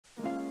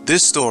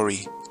This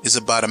story is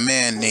about a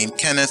man named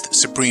Kenneth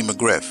Supreme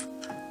McGriff,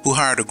 who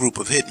hired a group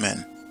of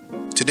hitmen.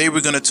 Today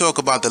we're going to talk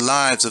about the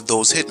lives of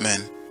those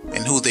hitmen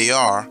and who they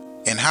are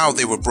and how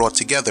they were brought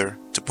together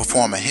to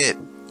perform a hit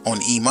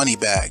on E-Money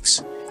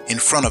bags in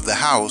front of the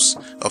house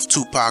of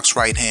Tupac's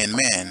right-hand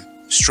man,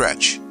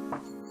 Stretch.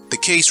 The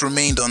case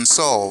remained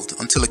unsolved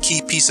until a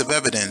key piece of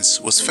evidence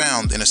was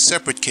found in a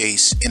separate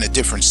case in a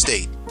different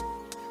state.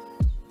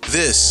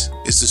 This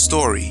is the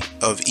story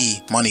of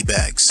E-Money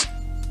bags.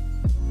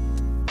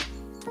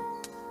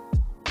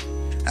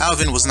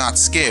 Alvin was not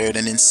scared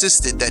and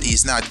insisted that he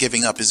is not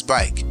giving up his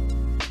bike.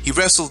 He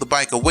wrestled the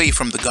bike away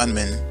from the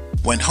gunman,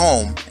 went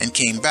home, and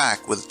came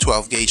back with a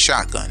 12-gauge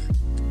shotgun.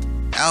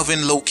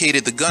 Alvin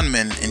located the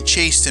gunman and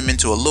chased him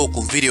into a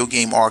local video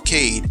game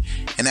arcade,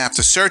 and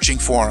after searching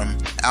for him,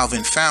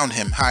 Alvin found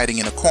him hiding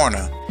in a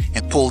corner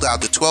and pulled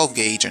out the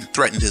 12-gauge and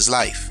threatened his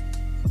life.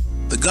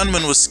 The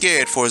gunman was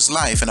scared for his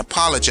life and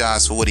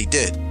apologized for what he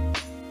did.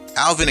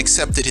 Alvin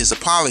accepted his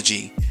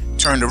apology,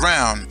 turned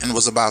around, and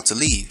was about to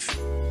leave.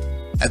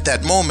 At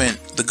that moment,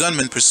 the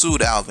gunman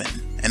pursued Alvin,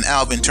 and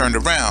Alvin turned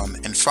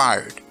around and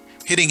fired,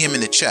 hitting him in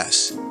the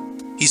chest.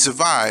 He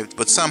survived,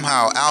 but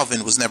somehow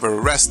Alvin was never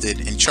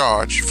arrested and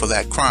charged for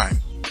that crime.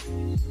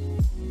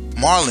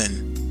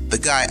 Marlon, the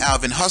guy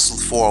Alvin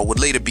hustled for, would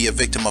later be a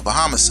victim of a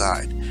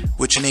homicide,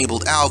 which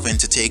enabled Alvin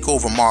to take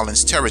over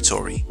Marlon's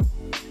territory.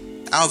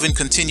 Alvin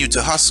continued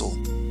to hustle.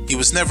 He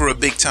was never a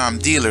big-time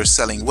dealer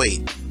selling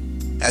weight,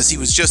 as he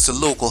was just a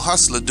local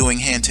hustler doing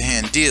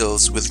hand-to-hand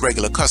deals with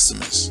regular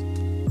customers.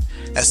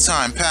 As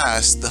time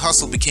passed, the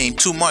hustle became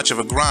too much of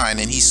a grind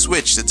and he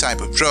switched the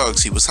type of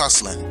drugs he was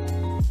hustling.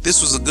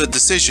 This was a good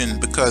decision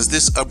because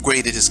this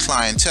upgraded his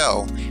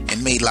clientele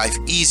and made life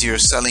easier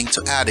selling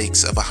to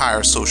addicts of a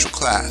higher social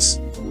class.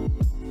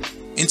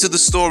 Into the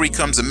story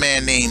comes a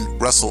man named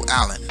Russell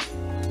Allen.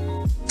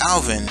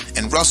 Alvin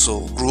and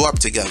Russell grew up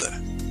together.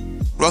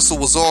 Russell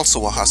was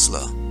also a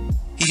hustler.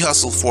 He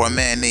hustled for a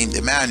man named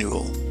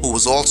Emmanuel, who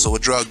was also a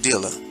drug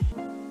dealer.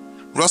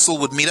 Russell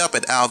would meet up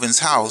at Alvin's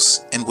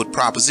house and would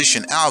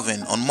proposition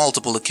Alvin on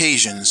multiple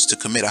occasions to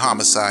commit a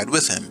homicide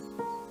with him.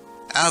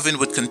 Alvin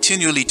would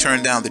continually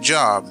turn down the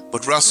job,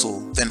 but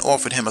Russell then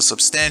offered him a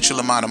substantial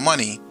amount of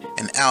money,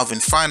 and Alvin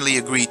finally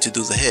agreed to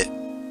do the hit.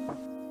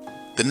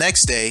 The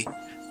next day,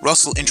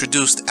 Russell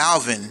introduced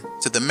Alvin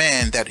to the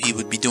man that he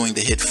would be doing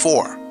the hit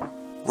for,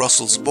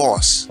 Russell's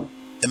boss,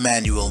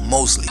 Emmanuel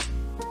Mosley.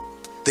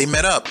 They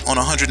met up on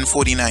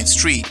 149th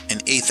Street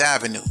and 8th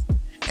Avenue.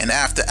 And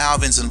after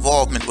Alvin's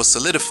involvement was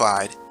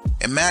solidified,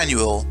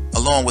 Emmanuel,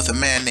 along with a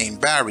man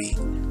named Barry,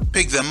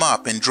 picked them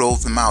up and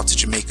drove them out to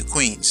Jamaica,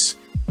 Queens.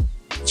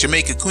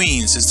 Jamaica,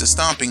 Queens is the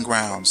stomping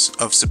grounds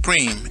of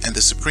Supreme and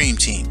the Supreme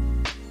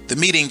team. The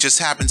meeting just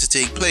happened to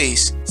take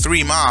place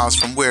 3 miles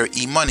from where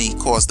E-Money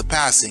caused the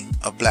passing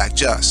of Black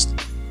Just.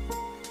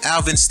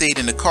 Alvin stayed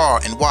in the car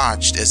and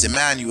watched as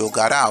Emmanuel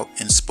got out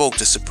and spoke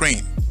to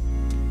Supreme.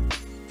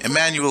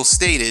 Emmanuel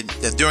stated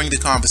that during the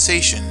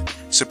conversation,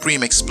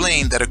 Supreme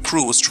explained that a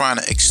crew was trying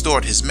to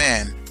extort his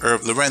man,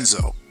 Irv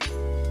Lorenzo.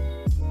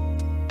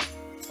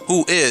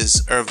 Who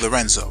is Irv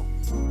Lorenzo?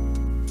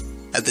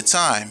 At the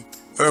time,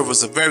 Irv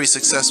was a very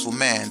successful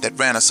man that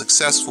ran a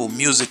successful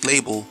music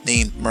label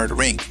named Murder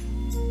Inc.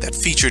 that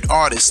featured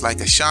artists like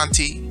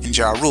Ashanti and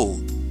Ja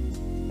Rule.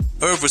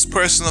 Irv was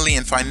personally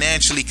and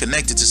financially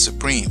connected to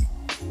Supreme.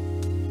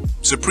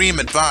 Supreme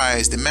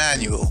advised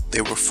Emmanuel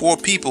there were 4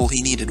 people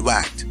he needed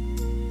whacked: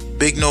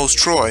 Big Nose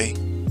Troy,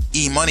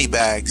 E-Money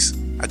bags,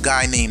 a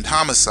guy named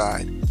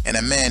Homicide, and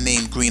a man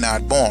named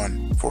Green-Eyed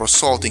Born for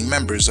assaulting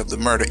members of the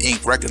Murder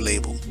Inc. record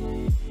label.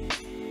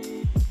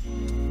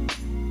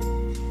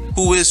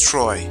 Who is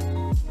Troy?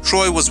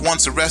 Troy was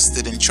once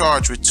arrested and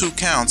charged with 2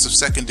 counts of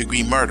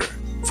second-degree murder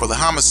for the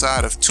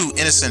homicide of 2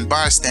 innocent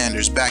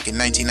bystanders back in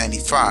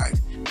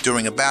 1995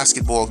 during a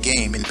basketball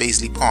game in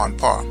Baisley Pond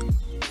Park.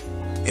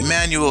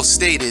 Emmanuel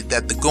stated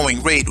that the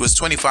going rate was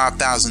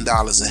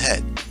 $25,000 a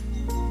head.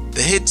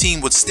 The hit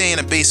team would stay in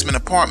a basement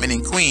apartment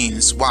in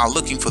Queens while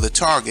looking for the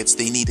targets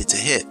they needed to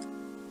hit.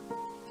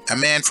 A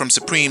man from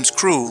Supreme's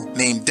crew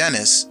named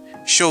Dennis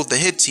showed the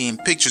hit team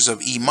pictures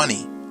of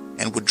E-Money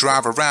and would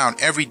drive around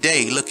every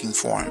day looking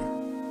for him.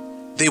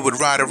 They would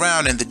ride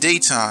around in the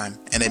daytime,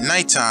 and at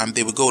nighttime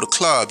they would go to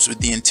clubs with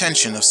the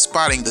intention of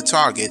spotting the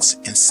targets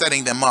and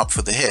setting them up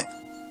for the hit.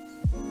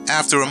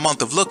 After a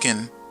month of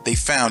looking, they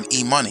found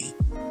E-Money.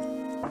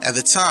 At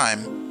the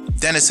time,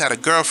 Dennis had a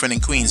girlfriend in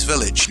Queens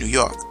Village, New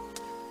York.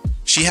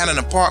 She had an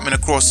apartment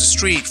across the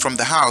street from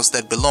the house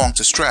that belonged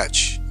to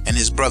Stretch and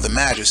his brother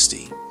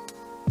Majesty.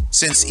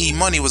 Since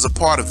E-Money was a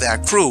part of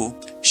that crew,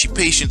 she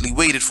patiently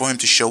waited for him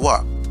to show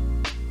up.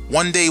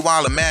 One day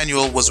while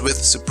Emmanuel was with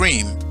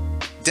Supreme,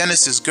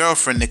 Dennis's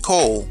girlfriend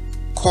Nicole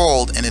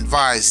called and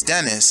advised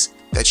Dennis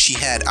that she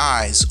had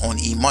eyes on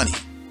E-Money.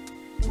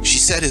 She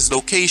said his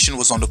location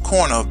was on the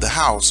corner of the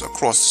house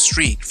across the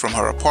street from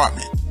her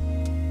apartment.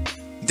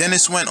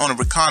 Dennis went on a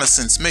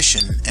reconnaissance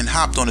mission and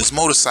hopped on his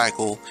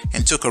motorcycle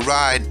and took a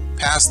ride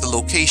past the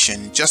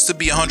location just to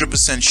be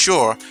 100%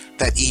 sure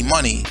that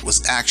E-Money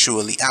was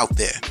actually out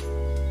there.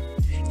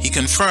 He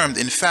confirmed,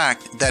 in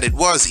fact, that it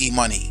was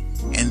E-Money,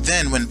 and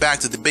then went back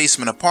to the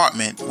basement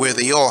apartment where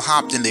they all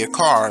hopped in their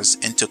cars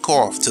and took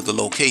off to the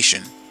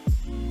location.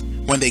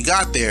 When they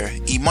got there,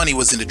 E-Money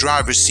was in the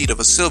driver's seat of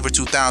a silver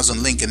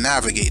 2000 Lincoln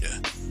Navigator.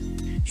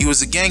 He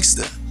was a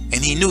gangster,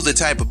 and he knew the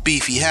type of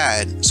beef he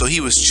had, so he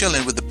was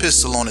chilling with the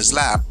pistol on his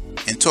lap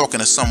and talking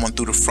to someone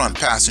through the front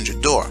passenger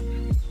door.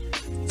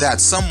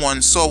 That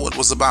someone saw what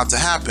was about to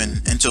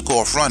happen and took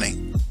off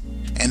running.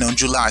 And on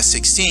July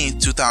 16,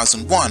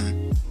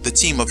 2001, the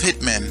team of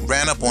hitmen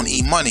ran up on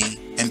E-Money,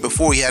 and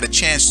before he had a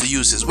chance to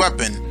use his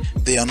weapon,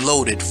 they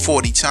unloaded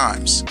 40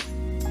 times.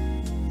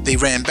 They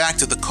ran back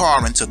to the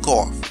car and took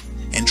off,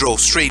 and drove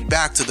straight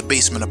back to the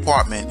basement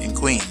apartment in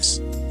Queens.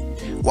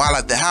 While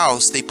at the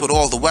house, they put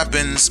all the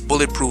weapons,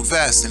 bulletproof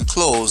vests, and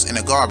clothes in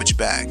a garbage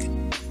bag.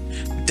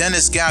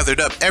 Dennis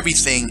gathered up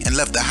everything and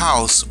left the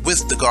house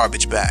with the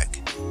garbage bag.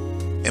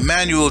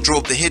 Emmanuel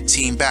drove the hit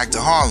team back to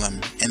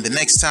Harlem, and the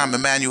next time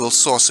Emmanuel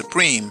saw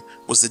Supreme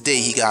was the day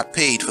he got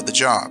paid for the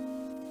job.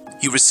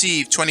 He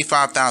received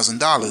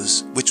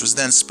 $25,000, which was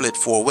then split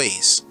 4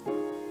 ways.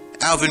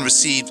 Alvin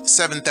received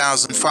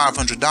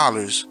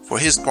 $7,500 for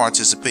his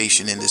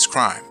participation in this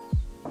crime.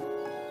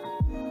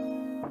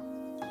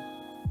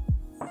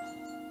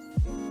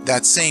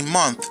 That same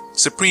month,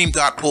 Supreme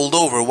got pulled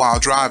over while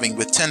driving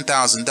with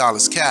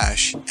 $10,000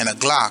 cash and a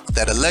Glock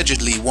that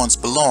allegedly once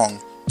belonged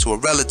to a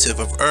relative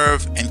of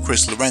Irv and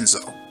Chris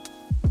Lorenzo.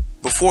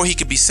 Before he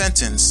could be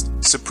sentenced,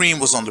 Supreme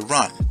was on the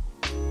run.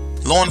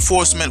 Law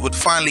enforcement would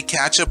finally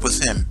catch up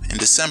with him in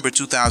December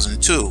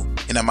 2002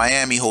 in a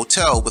Miami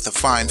hotel with a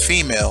fine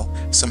female,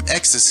 some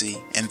ecstasy,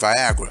 and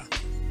Viagra.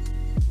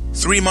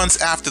 3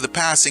 months after the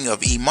passing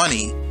of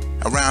E-Money,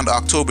 around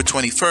October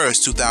 21,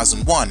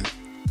 2001,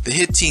 the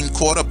hit team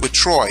caught up with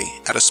Troy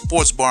at a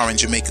sports bar in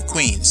Jamaica,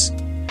 Queens.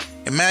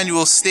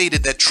 Emmanuel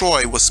stated that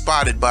Troy was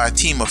spotted by a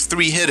team of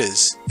 3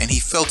 hitters, and he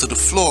fell to the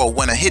floor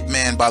when a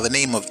hitman by the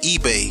name of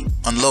eBay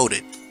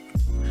unloaded.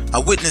 A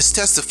witness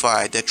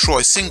testified that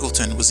Troy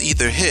Singleton was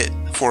either hit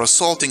for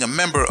assaulting a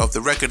member of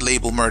the record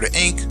label Murder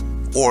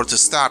Inc. or to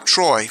stop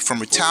Troy from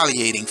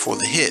retaliating for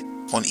the hit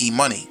on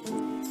E-Money.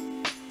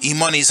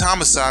 E-Money's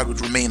homicide would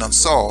remain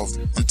unsolved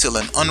until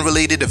an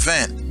unrelated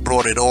event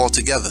brought it all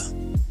together.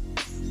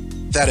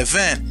 That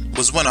event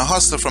was when a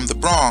hustler from the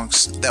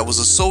Bronx that was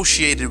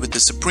associated with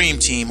the Supreme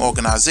Team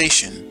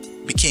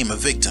organization became a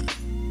victim.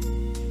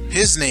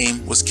 His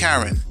name was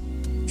Karen,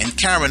 and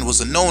Karen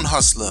was a known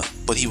hustler,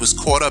 but he was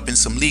caught up in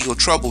some legal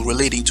trouble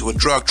relating to a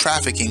drug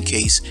trafficking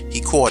case he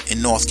caught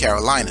in North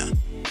Carolina.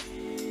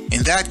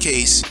 In that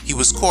case, he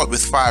was caught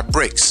with 5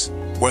 bricks,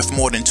 worth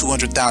more than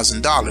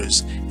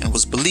 $200,000, and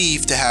was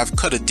believed to have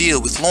cut a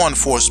deal with law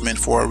enforcement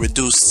for a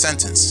reduced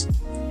sentence.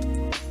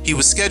 He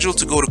was scheduled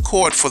to go to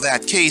court for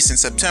that case in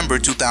September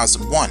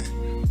 2001.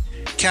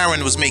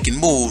 Karen was making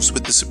moves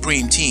with the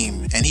Supreme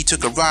Team, and he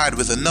took a ride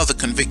with another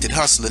convicted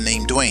hustler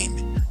named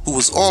Dwayne, who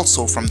was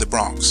also from the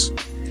Bronx.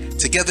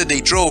 Together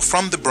they drove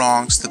from the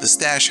Bronx to the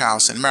stash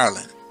house in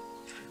Maryland.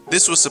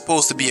 This was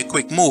supposed to be a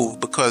quick move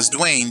because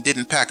Dwayne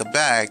didn't pack a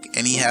bag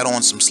and he had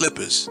on some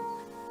slippers.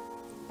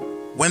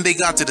 When they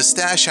got to the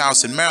stash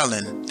house in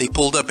Maryland, they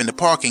pulled up in the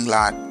parking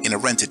lot in a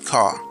rented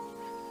car.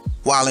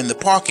 While in the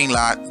parking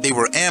lot, they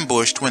were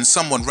ambushed when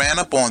someone ran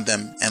up on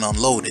them and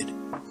unloaded.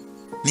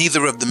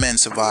 Neither of the men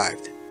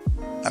survived.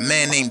 A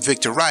man named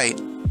Victor Wright,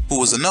 who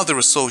was another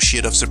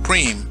associate of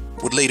Supreme,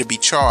 would later be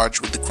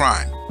charged with the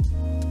crime.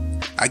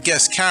 I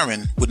guess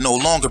Karen would no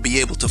longer be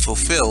able to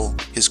fulfill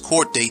his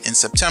court date in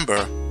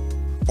September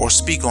or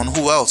speak on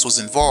who else was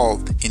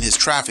involved in his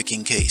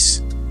trafficking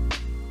case.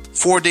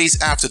 4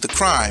 days after the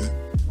crime,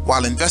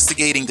 while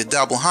investigating the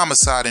double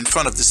homicide in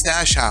front of the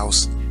stash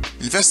house,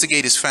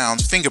 investigators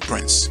found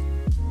fingerprints.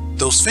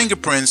 Those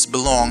fingerprints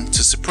belonged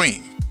to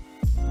Supreme.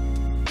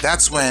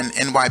 That's when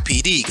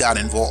NYPD got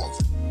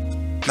involved.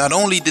 Not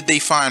only did they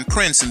find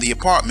prints in the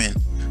apartment,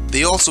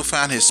 they also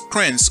found his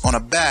prints on a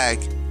bag,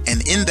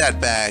 and in that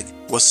bag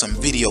was some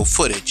video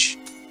footage.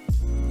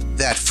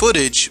 That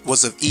footage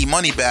was of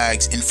E-Money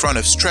bags in front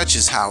of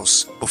Stretch's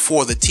house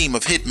before the team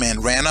of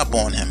hitmen ran up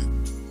on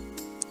him.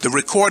 The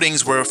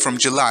recordings were from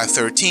July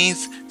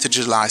 13th to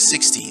July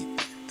 16th,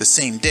 the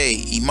same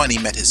day E-Money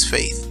met his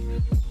fate.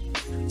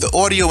 The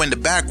audio in the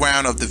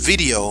background of the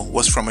video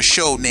was from a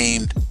show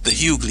named The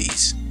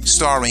Hughleys,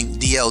 starring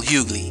D.L.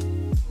 Hughley.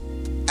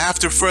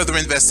 After further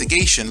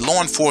investigation,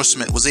 law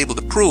enforcement was able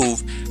to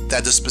prove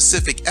that the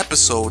specific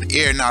episode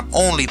aired not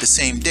only the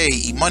same day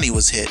E-Money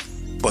was hit,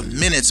 but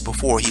minutes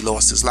before he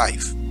lost his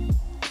life.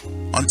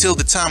 Until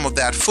the time of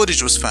that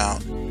footage was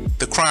found,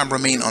 the crime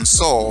remained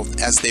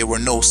unsolved as there were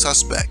no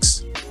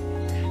suspects.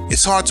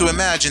 It's hard to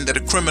imagine that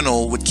a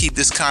criminal would keep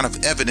this kind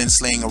of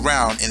evidence laying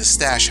around in a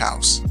stash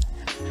house.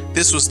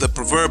 This was the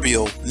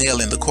proverbial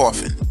nail in the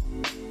coffin.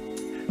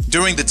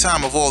 During the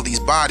time of all these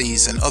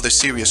bodies and other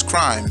serious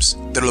crimes,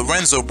 the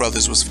Lorenzo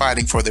brothers was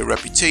fighting for their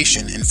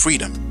reputation and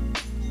freedom.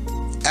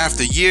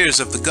 After years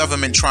of the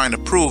government trying to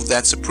prove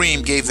that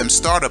Supreme gave them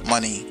startup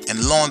money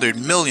and laundered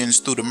millions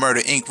through the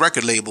Murder Inc.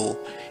 record label,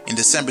 in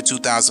December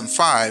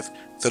 2005,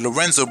 the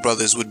Lorenzo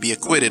brothers would be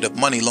acquitted of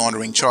money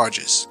laundering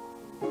charges.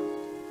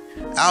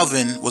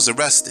 Alvin was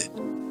arrested.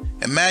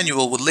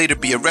 Emmanuel would later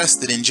be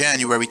arrested in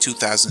January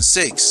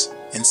 2006,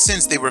 and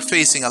since they were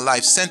facing a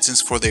life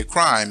sentence for their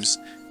crimes,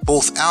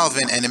 both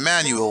Alvin and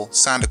Emmanuel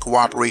signed a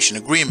cooperation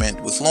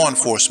agreement with law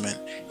enforcement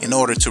in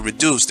order to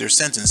reduce their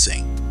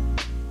sentencing.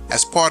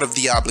 As part of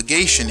the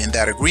obligation in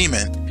that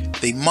agreement,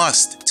 they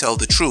must tell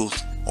the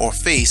truth or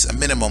face a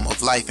minimum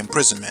of life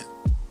imprisonment.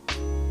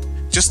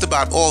 Just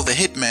about all the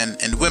hitmen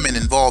and women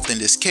involved in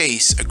this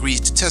case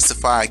agreed to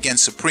testify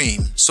against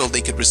Supreme so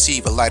they could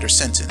receive a lighter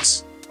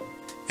sentence.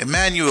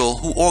 Emmanuel,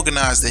 who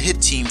organized the hit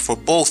team for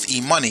both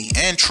E-Money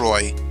and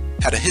Troy,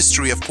 had a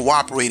history of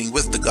cooperating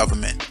with the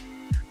government,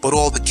 but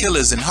all the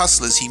killers and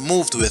hustlers he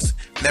moved with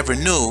never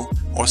knew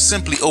or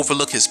simply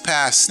overlooked his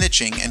past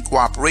snitching and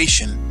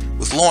cooperation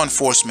with law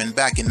enforcement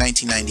back in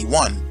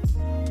 1991,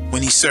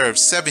 when he served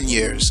 7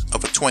 years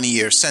of a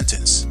 20-year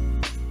sentence.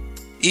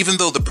 Even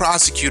though the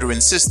prosecutor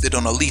insisted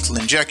on a lethal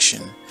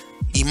injection,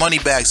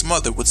 E-Moneybag's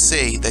mother would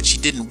say that she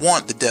didn't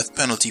want the death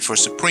penalty for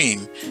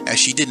Supreme, as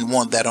she didn't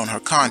want that on her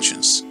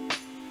conscience.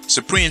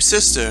 Supreme's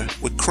sister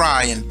would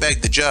cry and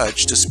beg the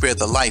judge to spare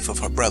the life of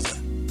her brother.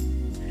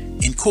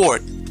 In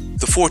court,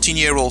 the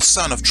 14-year-old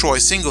son of Troy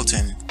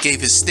Singleton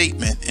gave his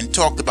statement and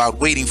talked about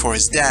waiting for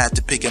his dad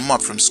to pick him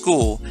up from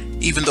school,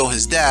 even though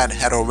his dad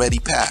had already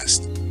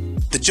passed.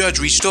 The judge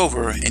reached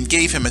over and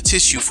gave him a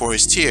tissue for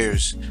his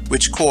tears,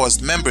 which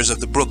caused members of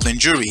the Brooklyn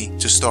jury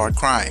to start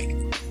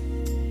crying.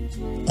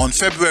 On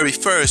February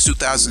 1st,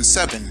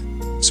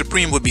 2007,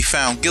 Supreme would be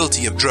found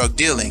guilty of drug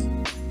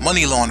dealing,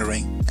 money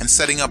laundering, and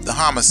setting up the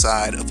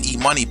homicide of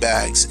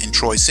E-Moneybags and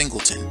Troy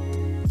Singleton.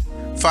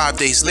 5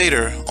 days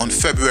later, on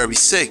February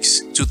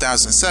 6,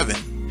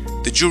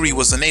 2007, the jury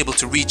was unable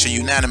to reach a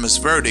unanimous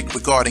verdict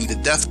regarding the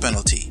death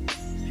penalty,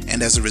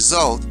 and as a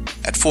result,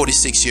 at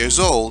 46 years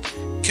old,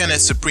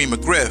 Kenneth Supreme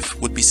McGriff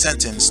would be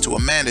sentenced to a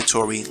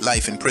mandatory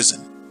life in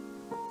prison.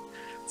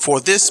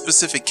 For this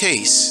specific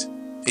case,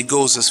 it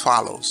goes as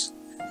follows.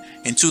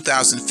 In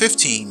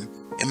 2015,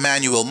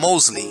 Emmanuel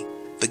Mosley,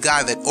 the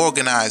guy that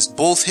organized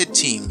both hit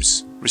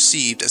teams,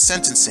 received a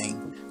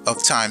sentencing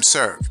of time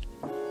served.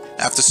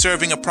 After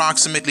serving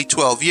approximately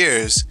 12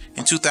 years,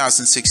 in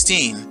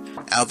 2016,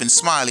 Alvin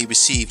Smiley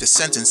received a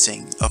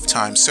sentencing of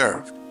time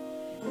served.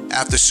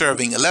 After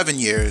serving 11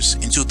 years,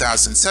 in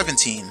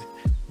 2017,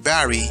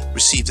 Barry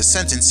received a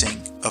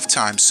sentencing of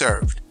time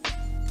served.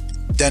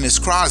 Dennis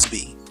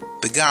Crosby,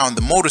 the guy on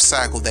the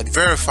motorcycle that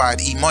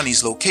verified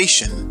E-Money's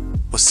location,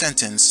 was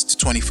sentenced to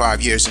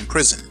 25 years in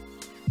prison.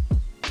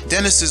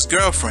 Dennis's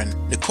girlfriend,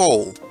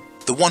 Nicole,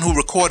 the one who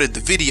recorded the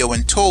video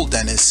and told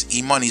Dennis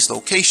E-Money's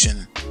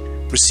location,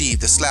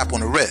 received a slap on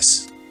the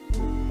wrist.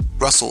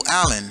 Russell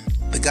Allen,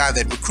 the guy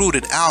that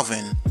recruited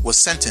Alvin, was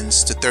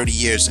sentenced to 30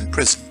 years in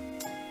prison.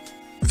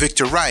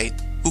 Victor Wright,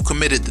 who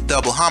committed the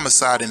double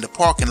homicide in the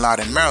parking lot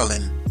in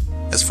Maryland,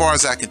 as far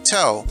as I could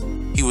tell,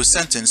 he was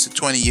sentenced to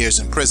 20 years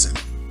in prison.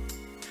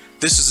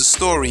 This is the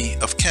story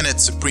of Kenneth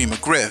Supreme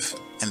McGriff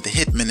and the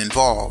hitmen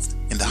involved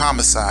in the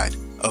homicide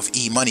of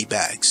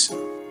E-Moneybags.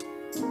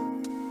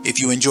 If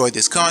you enjoyed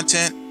this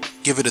content,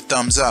 give it a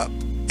thumbs up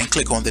and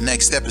click on the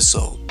next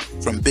episode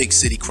from Big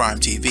City Crime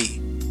TV.